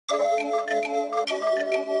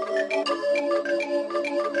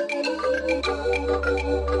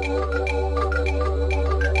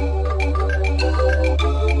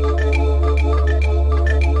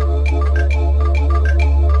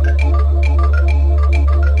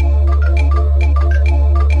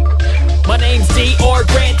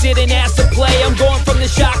Didn't ask to play. I'm going from the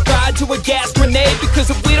shock ride to a gas grenade, because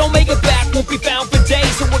if we don't make it back, won't be found for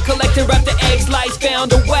days. So we're collecting raptor eggs, lights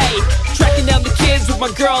found a way. Tracking down the kids with my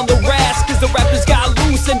girl on the rest, cause the raptors got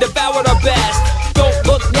loose and devoured our best. Don't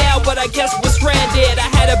look now, but I guess we're stranded. I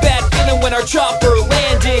had a bad feeling when our chopper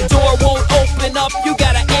landed. Door won't open up, you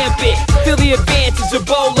gotta amp it. Feel the advantage of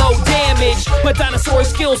bolo damage. My dinosaur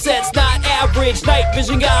skill set's not average. Night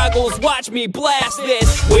vision goggles, watch me blast this.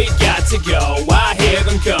 We got to go, I hear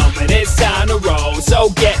them coming, it's time to roll. So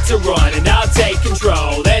get to running, I'll take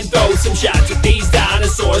control and throw some shots at these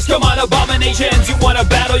dinosaurs. Come on, abominations, you wanna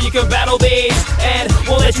battle, you can battle these, and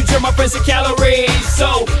we'll let you turn my friends to calories.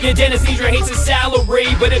 So your dentist needs your hates his salary,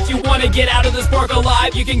 but if you wanna get out of this park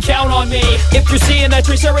alive, you can count on me. If you're seeing that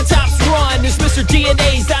Triceratops run, there's Mr.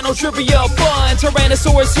 DNA's Dino Trivia fun.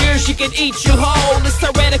 Tyrannosaurus here, she can eat you whole. It's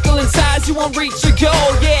tyrannical in size, you won't reach your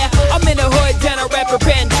goal. Yeah, I'm in the hood, down a rapper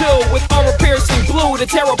pen too, with armor piercing blue to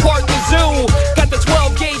tear apart the zoo. Got the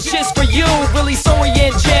 12 gauge just for you. Really sorry,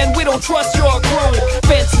 Jen, we don't trust your crew.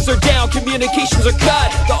 Fences are down, communications are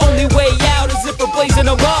cut. The only way out is if we're blazing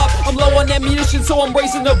them up. I'm low on ammunition, so I'm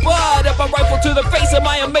raising the butt. Up a rifle to the face, am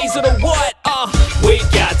I amazing or what? We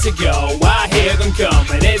got to go, I hear them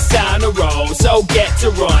coming, it's time to roll. So get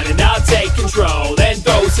to running, I'll take control and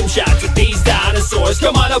throw some shots at these dinosaurs.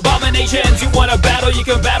 Come on, abominations, you wanna battle, you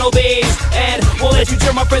can battle these, and we'll let you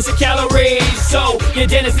turn my friends to calories. So your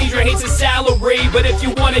dentist needs your hates his salary, but if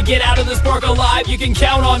you wanna get out of this park alive, you can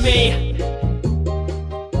count on me.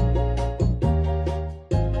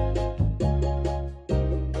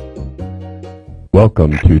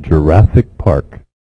 Welcome to Jurassic Park.